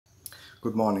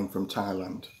Good morning from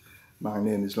Thailand. My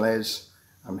name is Les.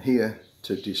 I'm here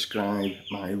to describe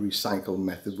my recycle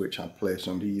method, which I placed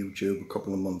onto YouTube a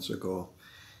couple of months ago.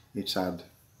 It's had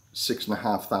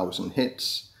 6,500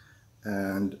 hits,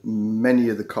 and many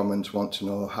of the comments want to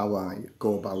know how I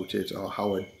go about it or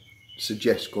how I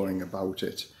suggest going about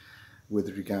it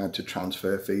with regard to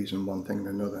transfer fees and one thing and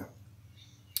another.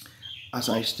 As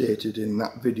I stated in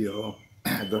that video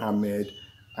that I made,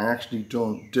 I actually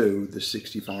don't do the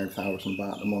 65,000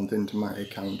 baht a month into my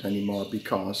account anymore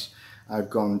because I've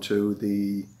gone to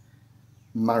the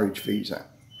marriage visa.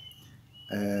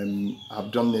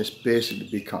 I've done this basically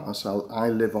because I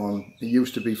live on, it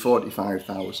used to be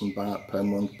 45,000 baht per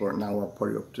month, but now I've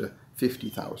put it up to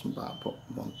 50,000 baht per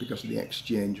month because of the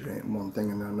exchange rate and one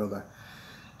thing and another.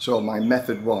 So my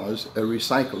method was a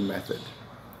recycle method.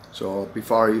 So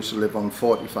before I used to live on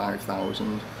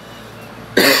 45,000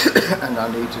 and I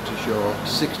needed to show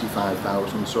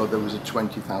 65,000, so there was a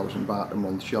 20,000 baht a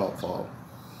month shortfall.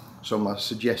 So my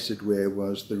suggested way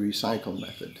was the recycle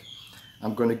method.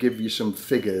 I'm going to give you some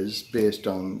figures based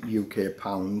on UK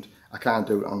pound. I can't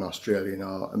do it on Australian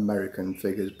or American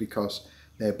figures because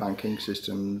their banking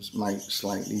systems might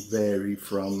slightly vary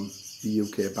from the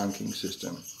UK banking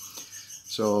system.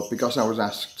 So because I was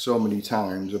asked so many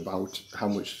times about how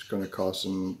much it's going to cost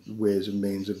and ways and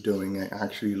means of doing it, I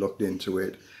actually looked into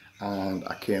it and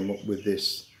I came up with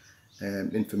this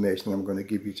information I'm going to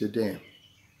give you today.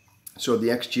 So the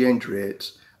exchange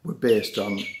rates were based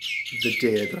on the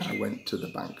day that I went to the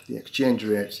bank. The exchange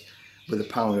rates with the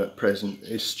pound at present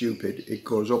is stupid. It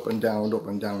goes up and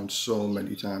down so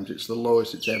many times. It's the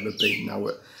lowest it's ever been now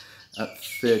at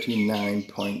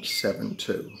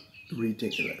 39.72.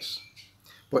 Ridiculous.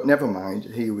 But never mind,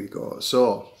 here we go.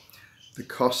 So the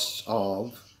costs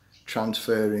of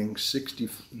transferring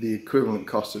the equivalent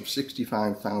cost of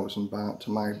 65,000 baht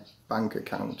to my bank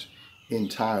account in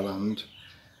Thailand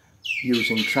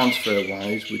using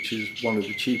TransferWise, which is one of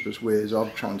the cheapest ways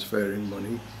of transferring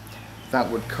money, that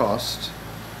would cost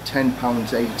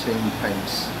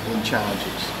 £10.18 in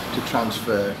charges to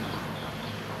transfer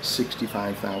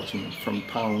 65,000 from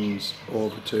pounds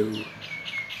over to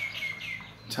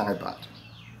Thai baht.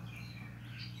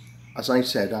 As I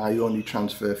said, I only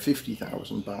transfer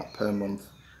 50,000 baht per month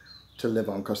to live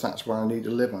on because that's what I need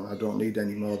to live on. I don't need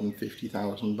any more than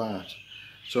 50,000 baht.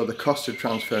 So the cost of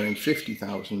transferring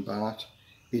 50,000 baht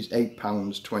is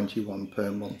 £8.21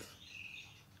 per month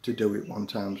to do it one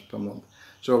time per month.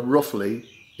 So roughly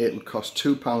it would cost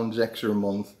 £2 extra a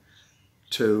month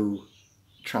to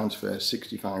transfer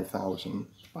 65,000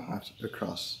 baht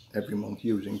across every month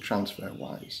using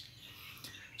TransferWise.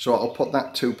 So I'll put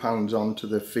that £2 onto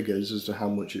the figures as to how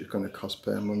much it's going to cost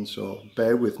per month, so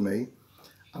bear with me.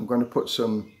 I'm going to put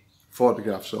some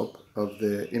photographs up of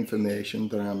the information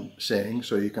that I'm saying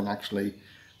so you can actually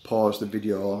pause the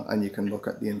video and you can look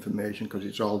at the information because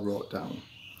it's all wrote down.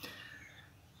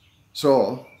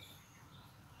 So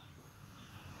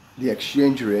the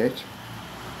exchange rate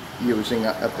using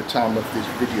at the time of this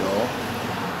video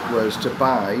was to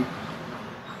buy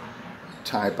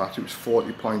Thai baht, it was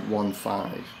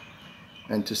 40.15,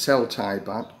 and to sell Thai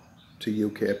baht to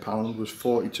UK pound was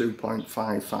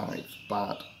 42.55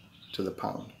 baht to the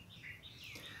pound.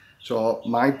 So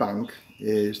my bank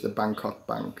is the Bangkok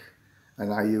Bank,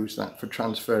 and I use that for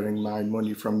transferring my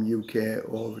money from UK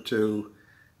over to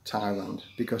Thailand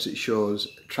because it shows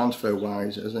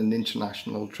TransferWise as an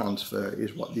international transfer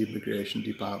is what the immigration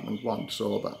department wants,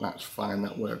 so that's fine,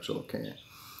 that works okay.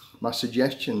 My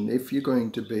suggestion, if you're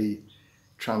going to be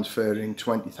transferring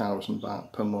 20,000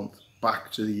 baht per month back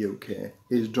to the UK,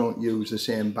 is don't use the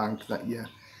same bank that you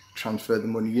transfer the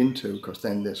money into, because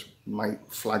then this might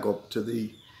flag up to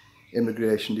the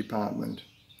immigration department.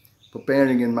 But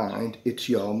bearing in mind, it's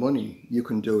your money. You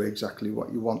can do exactly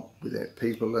what you want with it.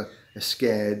 People are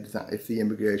scared that if the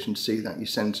immigration see that you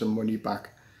send some money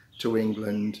back to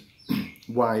England,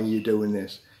 why are you doing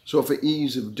this? So for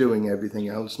ease of doing everything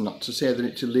else, not to say that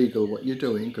it's illegal what you're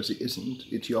doing, because it isn't,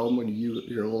 it's your money.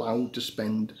 You're allowed to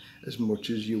spend as much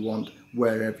as you want,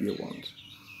 wherever you want.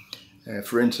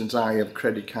 For instance, I have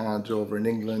credit cards over in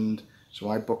England, so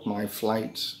I book my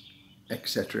flights,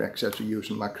 etc.,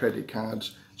 using my credit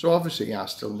cards. So obviously I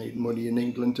still need money in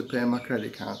England to pay my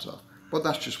credit cards off, but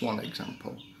that's just one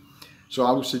example. So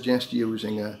I would suggest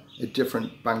using a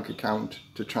different bank account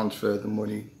to transfer the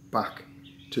money back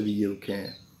to the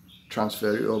UK.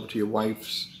 Transfer it over to your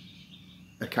wife's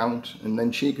account and then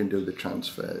she can do the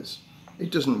transfers.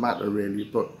 It doesn't matter really,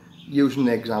 but using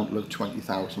the example of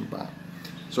 20,000 baht.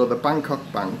 So the Bangkok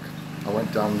Bank, I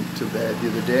went down to there the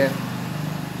other day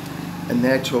and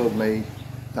they told me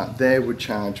that they would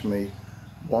charge me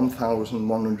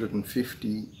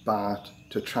 1,150 baht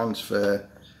to transfer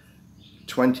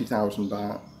 20,000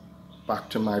 baht back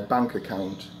to my bank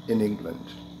account in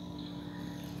England.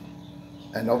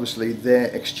 And obviously their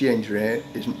exchange rate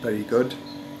isn't very good,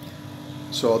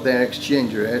 so their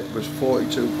exchange rate was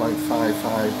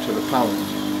 42.55 to the pound.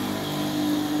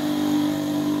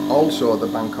 Also the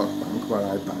Bangkok bank where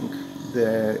I bank,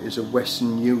 there is a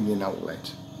Western Union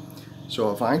outlet,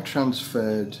 so if I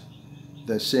transferred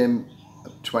the same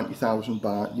 20,000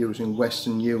 baht using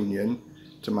Western Union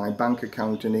to my bank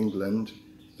account in England,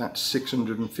 that's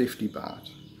 650 baht,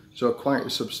 so quite a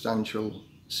substantial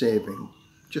saving,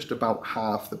 just about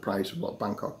half the price of what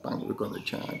Bangkok Bank were going to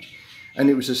charge, and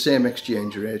it was the same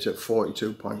exchange rate at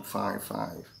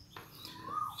 42.55.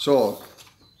 So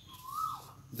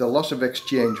the loss of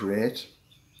exchange rate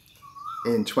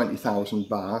in 20,000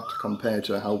 baht compared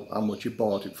to how much you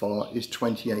bought it for is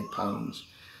 £28.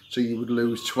 So you would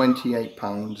lose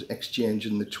 £28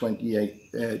 exchanging the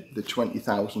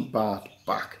 20,000 baht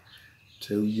back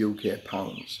to UK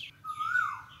pounds.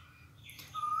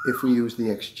 If we use the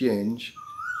exchange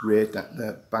rate that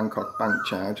the Bangkok bank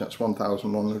charge, that's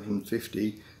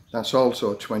 1,150, that's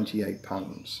also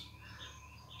 £28.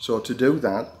 So to do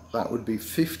that, that would be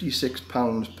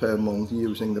 £56 per month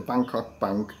using the Bangkok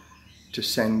bank to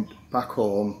send back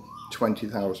home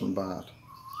 20,000 baht,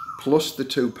 plus the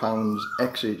 £2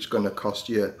 extra it's going to cost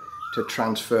you to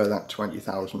transfer that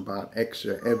 20,000 baht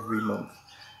extra every month.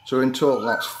 So in total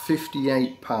that's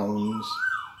 £58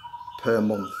 per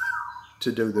month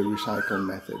to do the recycle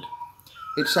method.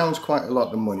 It sounds quite a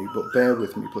lot of money, but bear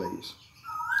with me please.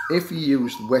 If you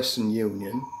used Western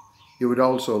Union, you would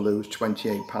also lose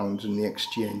 £28 in the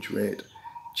exchange rate,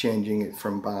 changing it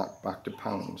from baht back to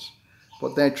pounds.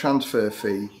 But their transfer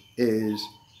fee is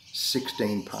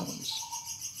 £16.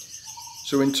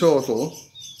 So in total,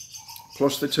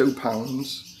 plus the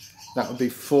 £2, that would be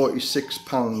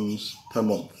 £46 per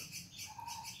month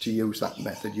to use that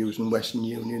method, using Western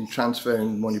Union,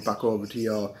 transferring money back over to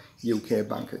your UK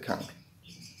bank account.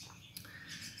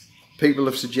 People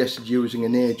have suggested using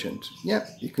an agent. Yeah,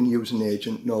 you can use an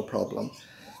agent, no problem.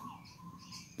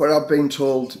 But I've been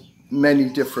told many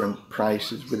different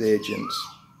prices with agents.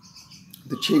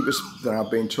 The cheapest that I've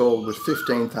been told was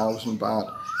 15,000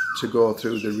 baht to go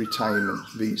through the retirement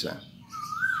visa,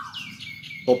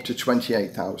 up to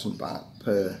 28,000 baht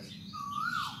per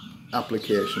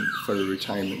application for a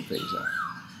retirement visa.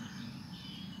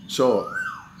 So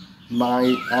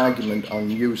my argument on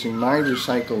using my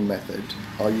recycle method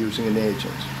or using an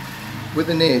agent. With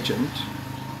an agent,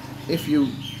 if you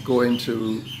go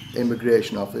into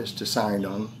immigration office to sign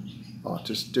on or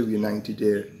to do your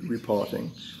 90-day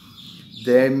reporting,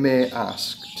 they may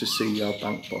ask to see your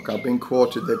bank book. I've been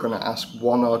quoted they're going to ask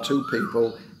 1 or 2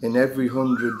 people in every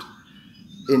 100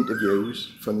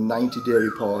 interviews for 90-day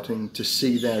reporting to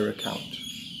see their account.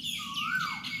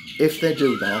 If they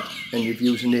do that and you've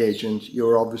used an agent,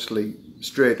 you're obviously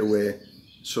straight away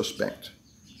suspect,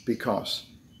 because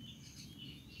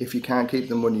if you can't keep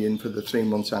the money in for the 3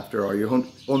 months after, or you're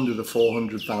under the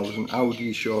 400,000, how do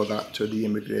you show that to the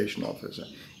immigration officer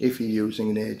if you're using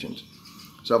an agent?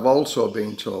 So I've also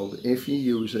been told if you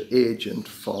use an agent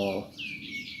for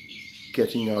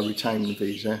getting your retirement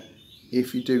visa,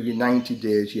 if you do your 90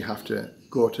 days, you have to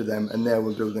go to them and they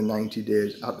will do the 90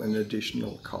 days at an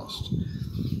additional cost.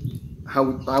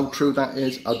 How true that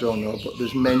is, I don't know, but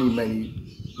there's many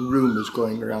rumours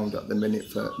going around at the minute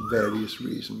for various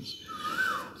reasons.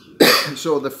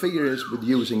 So the fear is with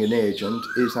using an agent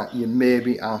is that you may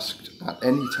be asked at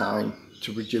any time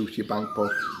to reduce your bank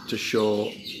book to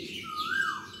show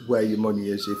where your money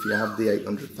is if you have the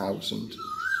 800,000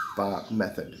 baht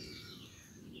method.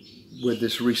 With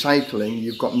this recycling,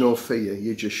 you've got no fear.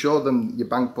 You just show them your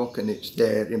bank book and it's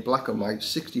there in black and white,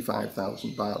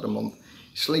 65,000 baht a month.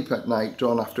 Sleep at night,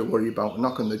 don't have to worry about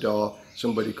knock on the door,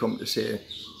 somebody come to say,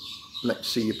 let's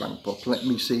see your bank book, let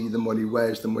me see the money,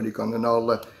 where's the money gone, and all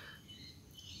the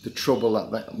trouble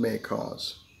that may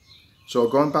cause. So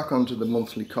going back onto the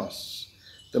monthly costs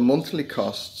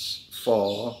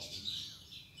for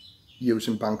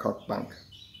using Bangkok Bank,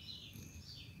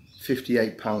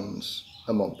 £58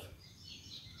 a month.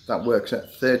 That works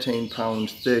at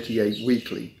 £13.38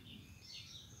 weekly.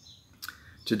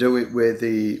 To do it with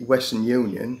the Western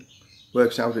Union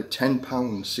works out at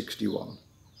 £10.61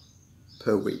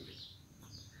 per week.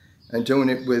 And doing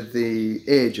it with the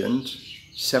agent,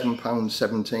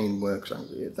 £7.17 works out.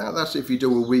 That's if you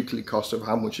do a weekly cost of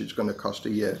how much it's going to cost a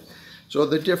year. So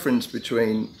the difference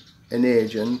between an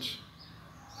agent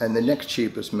and the next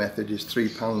cheapest method is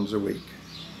 £3 a week.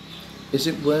 Is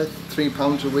it worth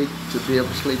 £3 a week to be able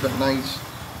to sleep at night?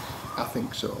 I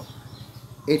think so.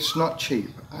 It's not cheap.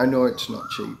 I know it's not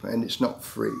cheap and it's not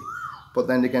free. But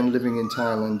then again, living in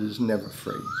Thailand is never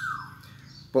free.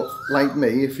 But like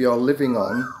me, if you're living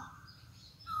on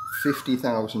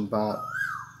 50,000 baht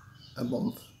a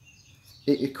month,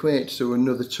 it equates to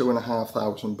another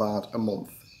 2,500 baht a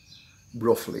month,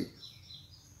 roughly.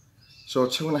 So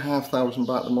 2,500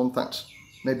 baht a month, that's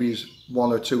maybe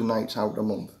 1 or 2 nights out a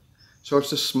month. So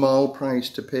it's a small price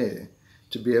to pay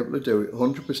to be able to do it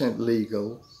 100%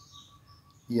 legal.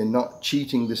 You're not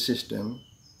cheating the system.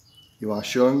 You are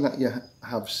showing that you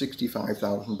have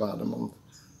 65,000 baht a month,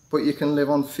 but you can live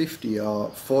on 50 or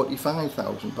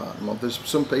 45,000 baht a month. There's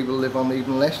some people live on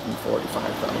even less than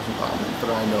 45,000 baht a month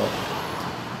that I know.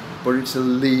 But it's a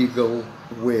legal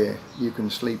way. You can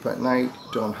sleep at night,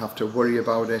 don't have to worry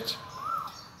about it.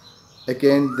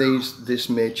 Again, this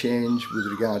may change with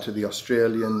regard to the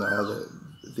Australian or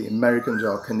the Americans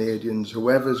or Canadians,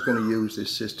 whoever's going to use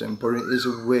this system, but it is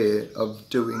a way of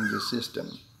doing the system.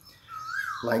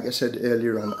 Like I said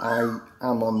earlier on, I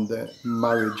am on the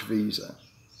marriage visa.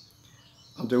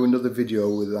 I'll do another video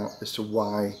with that as to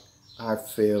why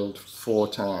I've failed 4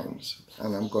 times,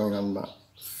 and I'm going on my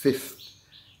 5th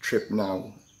trip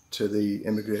now to the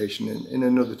immigration in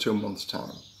another 2 months'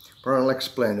 time. But I'll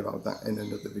explain about that in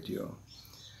another video.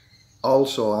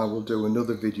 Also, I will do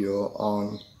another video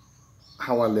on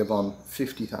how I live on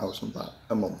 50,000 baht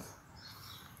a month.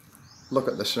 Look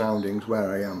at the surroundings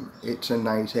where I am. It's a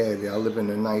nice area. I live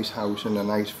in a nice house in a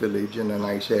nice village in a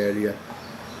nice area.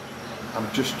 I'm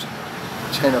just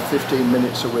 10 or 15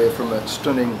 minutes away from a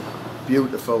stunning,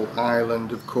 beautiful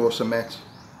island of Koh Samet.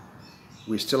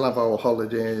 We still have our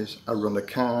holidays. I run a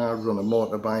car, run a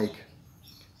motorbike.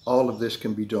 All of this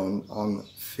can be done on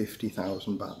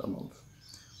 50,000 baht a month.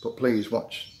 But please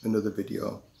watch another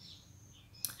video.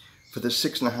 For the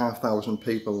 6,500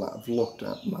 people that have looked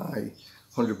at my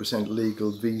 100%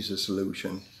 legal visa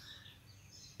solution,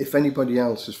 if anybody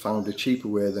else has found a cheaper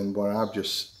way than what I've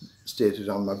just stated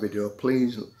on my video,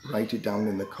 please write it down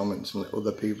in the comments and let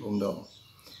other people know.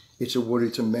 It's a worry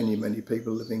to many, many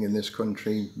people living in this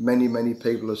country. Many, many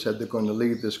people have said they're going to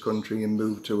leave this country and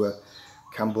move to a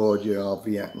Cambodia or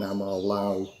Vietnam or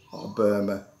Laos or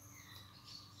Burma.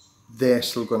 They're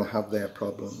still going to have their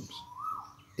problems.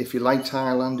 If you like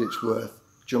Thailand, it's worth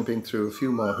jumping through a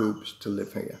few more hoops to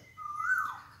live here.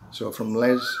 So from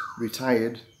Les,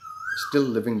 retired, still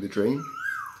living the dream.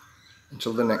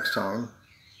 Until the next time,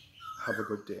 have a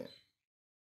good day.